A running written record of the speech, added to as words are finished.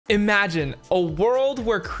Imagine a world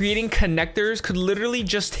where creating connectors could literally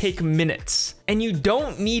just take minutes, and you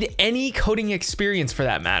don't need any coding experience for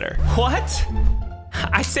that matter. What?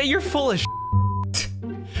 I say you're full of shit.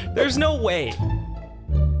 There's no way.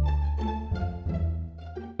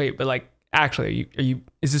 Wait, but like, actually, are you,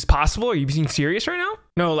 is this possible? Are you being serious right now?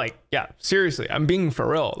 No, like, yeah, seriously, I'm being for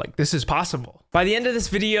real. Like, this is possible. By the end of this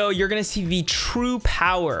video, you're gonna see the true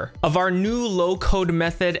power of our new low code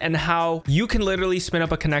method and how you can literally spin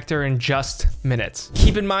up a connector in just minutes.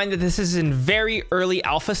 Keep in mind that this is in very early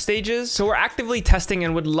alpha stages, so we're actively testing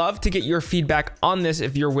and would love to get your feedback on this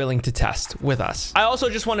if you're willing to test with us. I also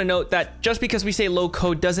just wanna note that just because we say low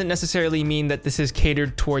code doesn't necessarily mean that this is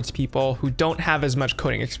catered towards people who don't have as much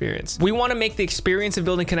coding experience. We wanna make the experience of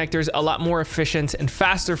building connectors a lot more efficient and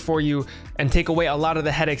faster for you and take away a lot of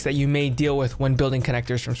the headaches that you may deal with when building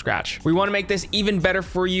connectors from scratch. We want to make this even better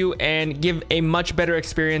for you and give a much better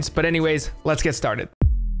experience. But anyways, let's get started.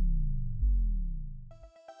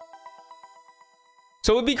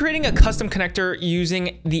 So we'll be creating a custom connector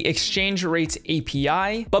using the exchange rates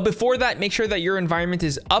API. But before that, make sure that your environment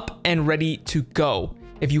is up and ready to go.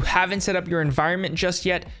 If you haven't set up your environment just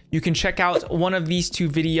yet, you can check out one of these two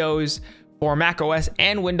videos for Mac OS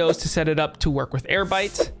and Windows to set it up to work with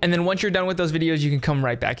Airbyte. And then once you're done with those videos, you can come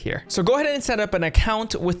right back here. So go ahead and set up an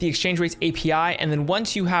account with the exchange rates API. And then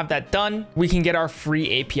once you have that done, we can get our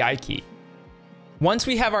free API key. Once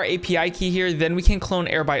we have our API key here, then we can clone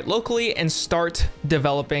Airbyte locally and start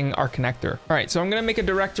developing our connector. All right, so I'm gonna make a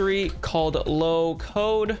directory called low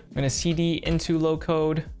code. I'm gonna cd into low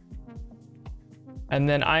code. And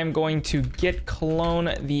then I'm going to git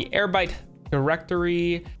clone the Airbyte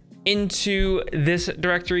directory into this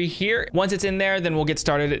directory here. Once it's in there, then we'll get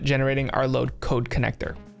started generating our low code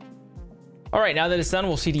connector. All right, now that it's done,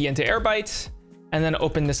 we'll cd into Airbyte and then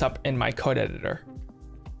open this up in my code editor.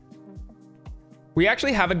 We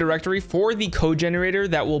actually have a directory for the code generator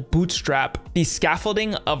that will bootstrap the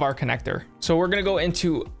scaffolding of our connector. So we're gonna go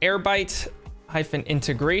into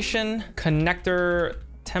Airbyte-integration, connector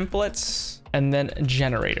templates, and then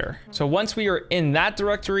generator. So once we are in that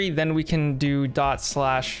directory, then we can do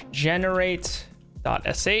 /generate.sh.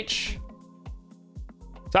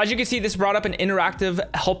 So as you can see, this brought up an interactive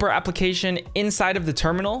helper application inside of the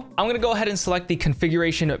terminal. I'm gonna go ahead and select the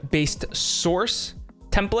configuration-based source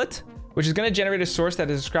template, which is gonna generate a source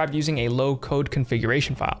that is described using a low code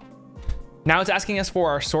configuration file. Now it's asking us for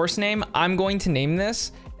our source name. I'm going to name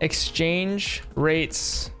this Exchange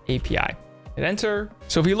Rates API. Hit enter.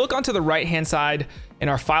 So if you look onto the right-hand side in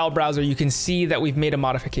our file browser, you can see that we've made a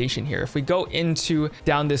modification here. If we go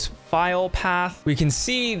down this file path, we can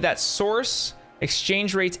see that source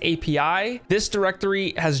exchange rates API, this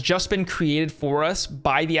directory has just been created for us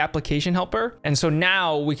by the application helper. And so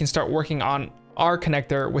now we can start working on our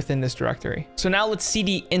connector within this directory. So now let's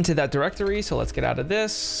cd into that directory. So let's get out of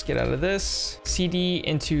this, cd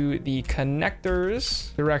into the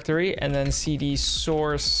connectors directory, and then cd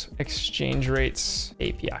source exchange rates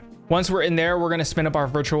API. Once we're in there, we're going to spin up our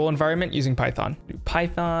virtual environment using Python. Do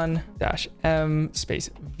python-m space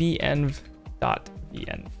venv.venv.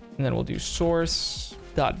 And then we'll do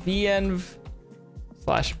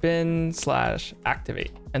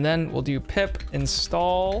source.venv/bin/activate. And then we'll do pip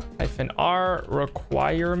install -r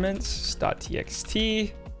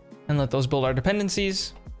requirements.txt and let those build our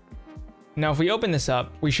dependencies. Now, if we open this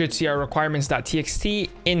up, we should see our requirements.txt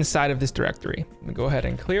inside of this directory. Let me go ahead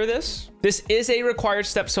and clear this. This is a required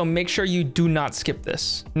step, so make sure you do not skip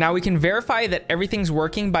this. Now we can verify that everything's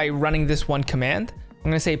working by running this one command. I'm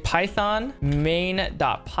gonna say python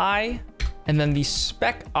main.py and then the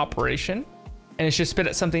spec operation. And it should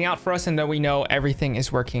spit something out for us, and then we know everything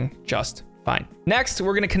is working just fine. Next,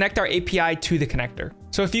 we're going to connect our API to the connector.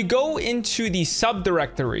 So if you go into the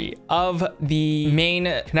subdirectory of the main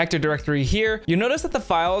connector directory here, you notice that the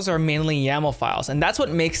files are mainly YAML files, and that's what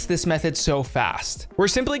makes this method so fast. We're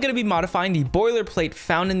simply going to be modifying the boilerplate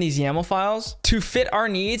found in these YAML files to fit our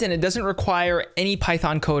needs, and it doesn't require any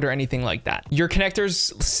Python code or anything like that. Your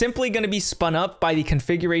connector's simply going to be spun up by the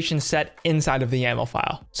configuration set inside of the YAML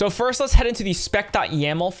file. So first, let's head into the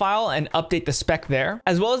spec.yaml file and update the spec there,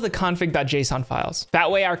 as well as the config.json files.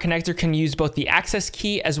 That way our connector can use both the access key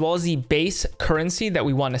as well as the base currency that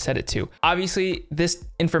we want to set it to. Obviously, this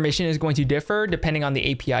information is going to differ depending on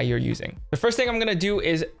the API you're using. The first thing I'm going to do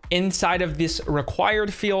is inside of this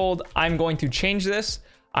required field, I'm going to change this.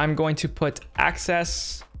 I'm going to put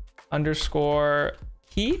access_key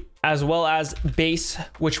as well as base,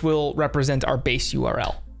 which will represent our base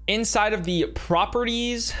URL. Inside of the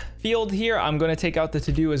properties field here, I'm going to take out the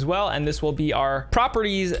to do as well. And this will be our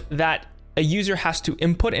properties that a user has to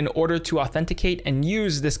input in order to authenticate and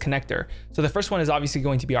use this connector. So the first one is obviously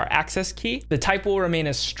going to be our access key. The type will remain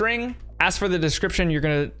as string. As for the description, you're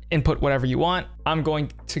going to input whatever you want. I'm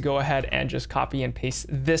going to go ahead and just copy and paste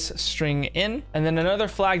this string in. And then another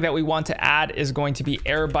flag that we want to add is going to be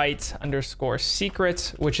Airbyte underscore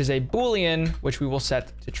secret, which is a Boolean, which we will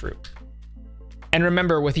set to true. And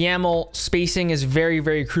remember, with YAML, spacing is very,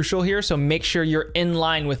 very crucial here. So make sure you're in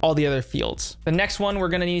line with all the other fields. The next one we're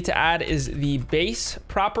going to need to add is the base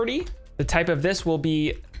property. The type of this will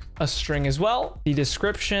be a string as well. The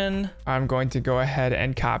description, I'm going to go ahead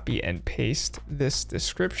and copy and paste this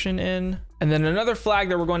description in. And then another flag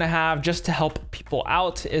that we're going to have just to help people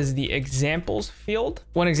out is the examples field.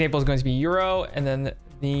 One example is going to be Euro, and then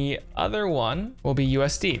the other one will be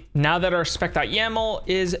USD. Now that our spec.yaml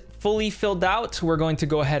is fully filled out, we're going to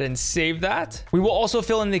go ahead and save that. We will also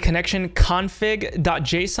fill in the connection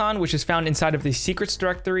config.json, which is found inside of the secrets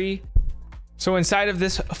directory. So inside of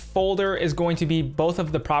this folder is going to be both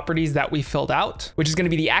of the properties that we filled out, which is going to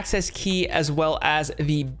be the access key as well as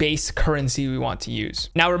the base currency we want to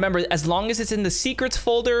use. Now remember, as long as it's in the secrets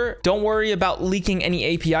folder, don't worry about leaking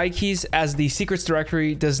any API keys, as the secrets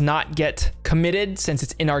directory does not get committed since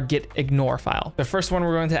it's in our git ignore file. The first one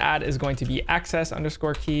we're going to add is going to be access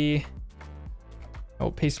underscore key. I'll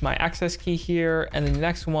paste my access key here. And then the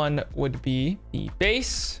next one would be the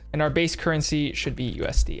base, and our base currency should be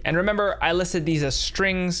USD. And remember, I listed these as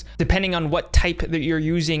strings. Depending on what type that you're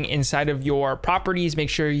using inside of your properties, make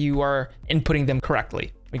sure you are inputting them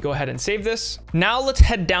correctly. We go ahead and save this. Now let's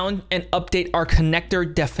head down and update our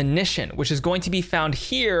connector definition, which is going to be found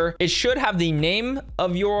here. It should have the name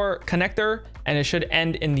of your connector, and it should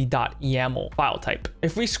end in the .yaml file type.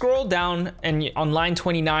 If we scroll down and on line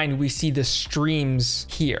 29, we see the streams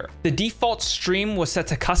here. The default stream was set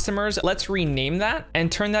to customers. Let's rename that and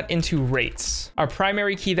turn that into rates. Our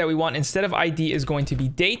primary key that we want instead of ID is going to be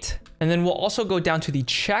date. And then we'll also go down to the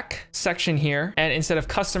check section here. And instead of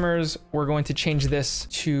customers, we're going to change this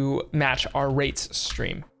to match our rates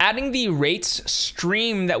stream. Adding the rates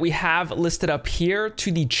stream that we have listed up here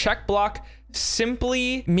to the check block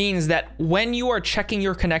simply means that when you are checking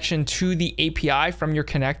your connection to the API from your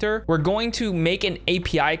connector, we're going to make an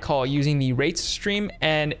API call using the rates stream.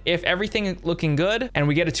 And if everything is looking good and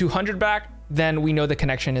we get a 200 back, then we know the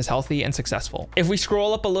connection is healthy and successful. If we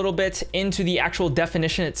scroll up a little bit into the actual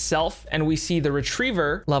definition itself and we see the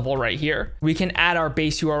retriever level right here, we can add our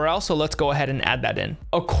base URL. So let's go ahead and add that in.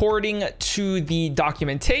 According to the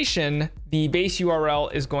documentation, the base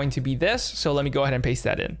URL is going to be this. So let me go ahead and paste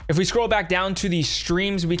that in. If we scroll back down to the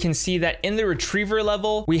streams, we can see that in the retriever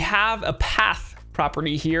level, we have a path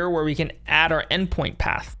property here where we can add our endpoint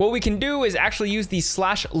path. What we can do is actually use the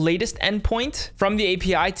 /latest endpoint from the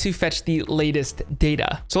API to fetch the latest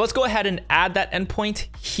data. So let's go ahead and add that endpoint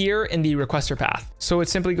here in the requester path. So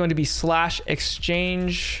it's simply going to be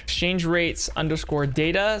 /exchange rates underscore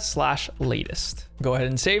data /latest. Go ahead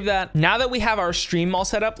and save that. Now that we have our stream all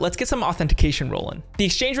set up, let's get some authentication rolling. The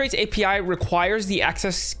exchange rates API requires the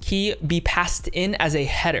access key be passed in as a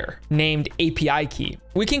header named API key.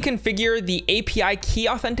 We can configure the API key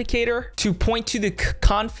authenticator to point to the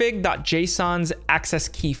config.json's access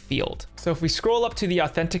key field. So if we scroll up to the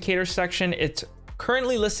authenticator section, it's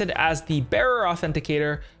currently listed as the bearer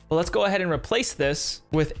authenticator, but let's go ahead and replace this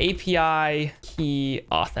with API key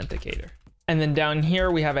authenticator. And then down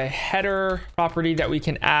here, we have a header property that we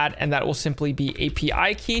can add, and that will simply be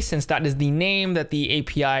API key, since that is the name that the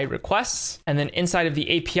API requests. And then inside of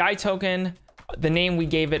the API token, the name we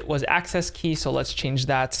gave it was access key. So let's change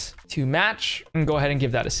that to match and go ahead and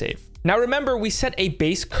give that a save. Now remember, we set a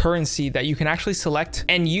base currency that you can actually select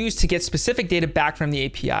and use to get specific data back from the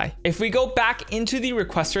API. If we go back into the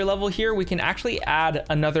requester level here, we can actually add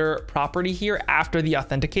another property here after the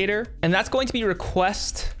authenticator, and that's going to be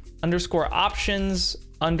request underscore options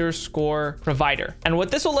underscore provider. And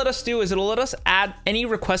what this will let us do is it'll let us add any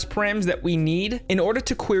request params that we need in order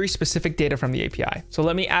to query specific data from the API. So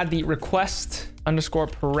let me add the request underscore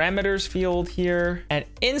parameters field here. And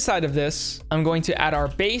inside of this, I'm going to add our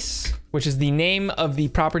base, which is the name of the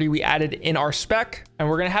property we added in our spec. And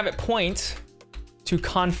we're going to have it point to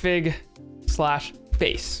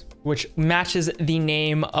config/base, which matches the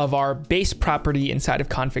name of our base property inside of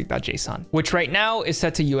config.json, which right now is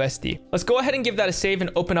set to USD. Let's go ahead and give that a save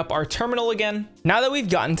and open up our terminal again. Now that we've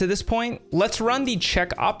gotten to this point, let's run the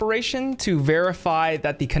check operation to verify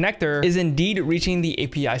that the connector is indeed reaching the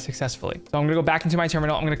API successfully. So I'm gonna go back into my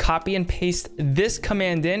terminal. I'm gonna copy and paste this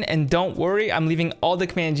command in, and don't worry, I'm leaving all the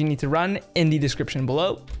commands you need to run in the description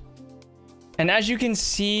below. And as you can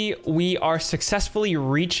see, we are successfully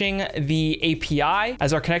reaching the API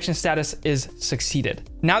as our connection status is succeeded.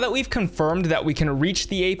 Now that we've confirmed that we can reach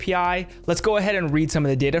the API, let's go ahead and read some of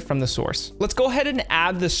the data from the source. Let's go ahead and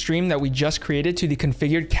add the stream that we just created to the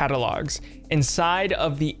configured catalogs inside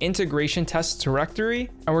of the integration tests directory.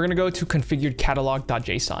 And we're going to go to configured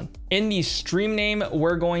catalog.json. In the stream name,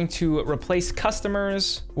 we're going to replace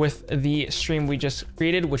customers with the stream we just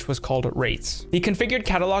created, which was called rates. The configured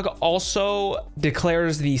catalog also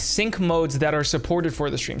declares the sync modes that are supported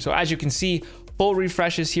for the stream. So as you can see, full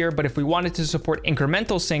refresh is here, but if we wanted to support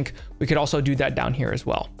incremental sync, we could also do that down here as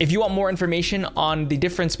well. If you want more information on the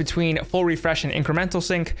difference between full refresh and incremental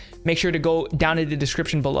sync, make sure to go down in the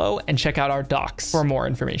description below and check out our docs for more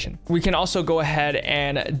information. We can also go ahead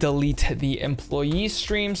and delete the employee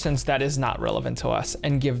stream since that is not relevant to us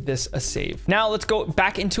and give this a save. Now let's go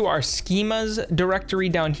back into our schemas directory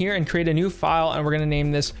down here and create a new file, and we're going to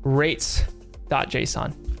name this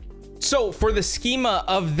rates.json. So for the schema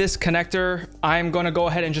of this connector, I'm going to go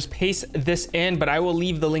ahead and just paste this in, but I will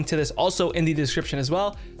leave the link to this also in the description as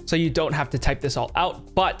well, so you don't have to type this all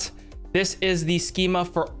out. But this is the schema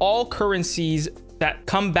for all currencies that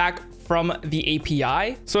come back from the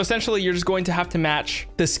API. So essentially, you're just going to have to match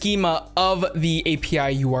the schema of the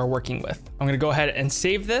API you are working with. I'm going to go ahead and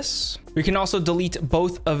save this. We can also delete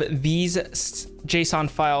both of these JSON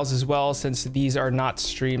files as well, since these are not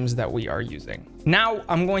streams that we are using. Now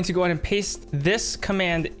I'm going to go ahead and paste this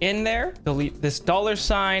command in there, delete this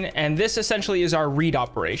 $, and this essentially is our read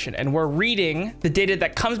operation. And we're reading the data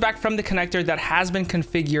that comes back from the connector that has been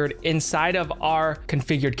configured inside of our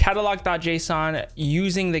configured catalog.json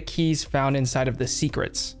using the keys found inside of the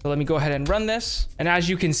secrets. So let me go ahead and run this. And as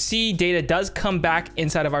you can see, data does come back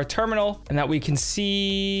inside of our terminal, and that we can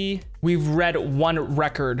see we've read one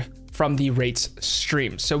record from the rates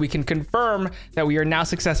stream. So we can confirm that we are now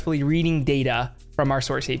successfully reading data from our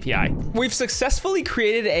source API. We've successfully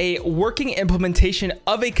created a working implementation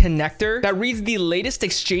of a connector that reads the latest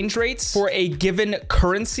exchange rates for a given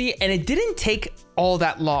currency, and it didn't take all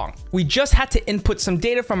that long. We just had to input some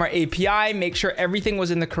data from our API, make sure everything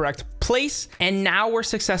was in the correct place, and now we're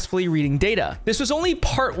successfully reading data. This was only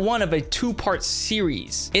part one of a two-part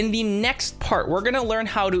series. In the next part, we're gonna learn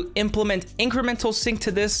how to implement incremental sync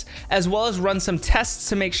to this, as well as run some tests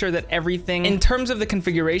to make sure that everything in terms of the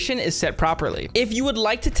configuration is set properly. If you would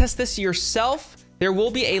like to test this yourself, there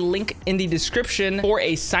will be a link in the description for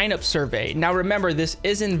a sign-up survey. Now remember, this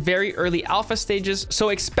is in very early alpha stages, so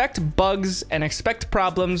expect bugs and expect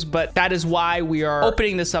problems, but that is why we are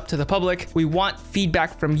opening this up to the public. We want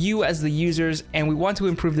feedback from you as the users, and we want to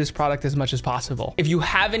improve this product as much as possible. If you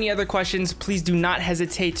have any other questions, please do not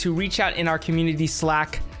hesitate to reach out in our community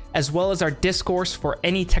Slack, as well as our discourse for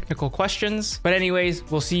any technical questions. But anyways,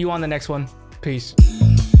 we'll see you on the next one. Peace.